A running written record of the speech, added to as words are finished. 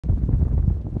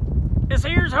This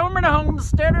here's Homer the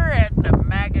Homesteader at the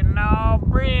Mackinac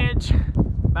Bridge.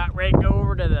 About ready to go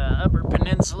over to the Upper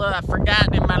Peninsula. I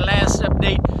forgot in my last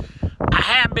update, I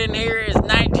have been here. It's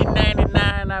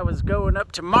 1999. I was going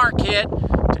up to Marquette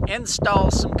to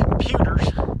install some computers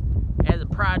as a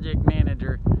project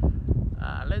manager.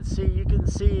 Let's see, you can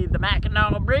see the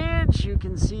Mackinac Bridge. You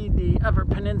can see the Upper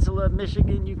Peninsula of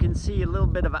Michigan. You can see a little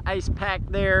bit of an ice pack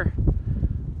there.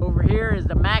 Over here is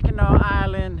the Mackinac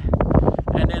Island.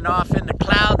 And then off in the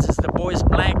clouds is the Bois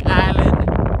Blanc Island.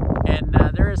 And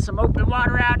there is some open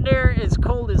water out there. It's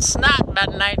cold as snot,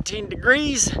 about 19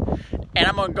 degrees. And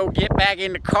I'm gonna go get back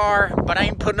in the car, but I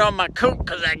ain't putting on my coat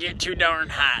because I get too darn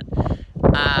hot.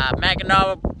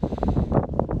 Mackinac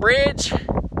Bridge,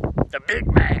 the Big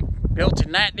Mack, built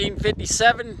in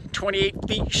 1957, 28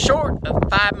 feet short of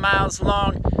 5 miles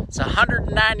long. It's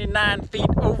 199 feet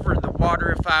over the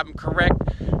water, if I'm correct,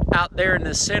 out there in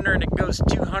the center, and it goes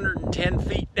 210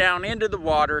 feet down into the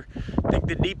water. I think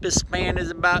the deepest span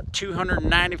is about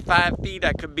 295 feet.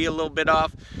 I could be a little bit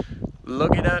off.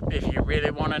 Look it up if you really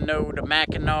want to know the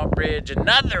Mackinac Bridge,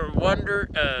 another wonder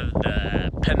of the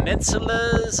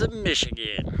peninsulas of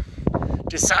Michigan.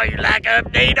 Just saw you like an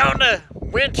update on the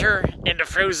winter in the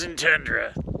frozen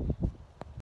tundra.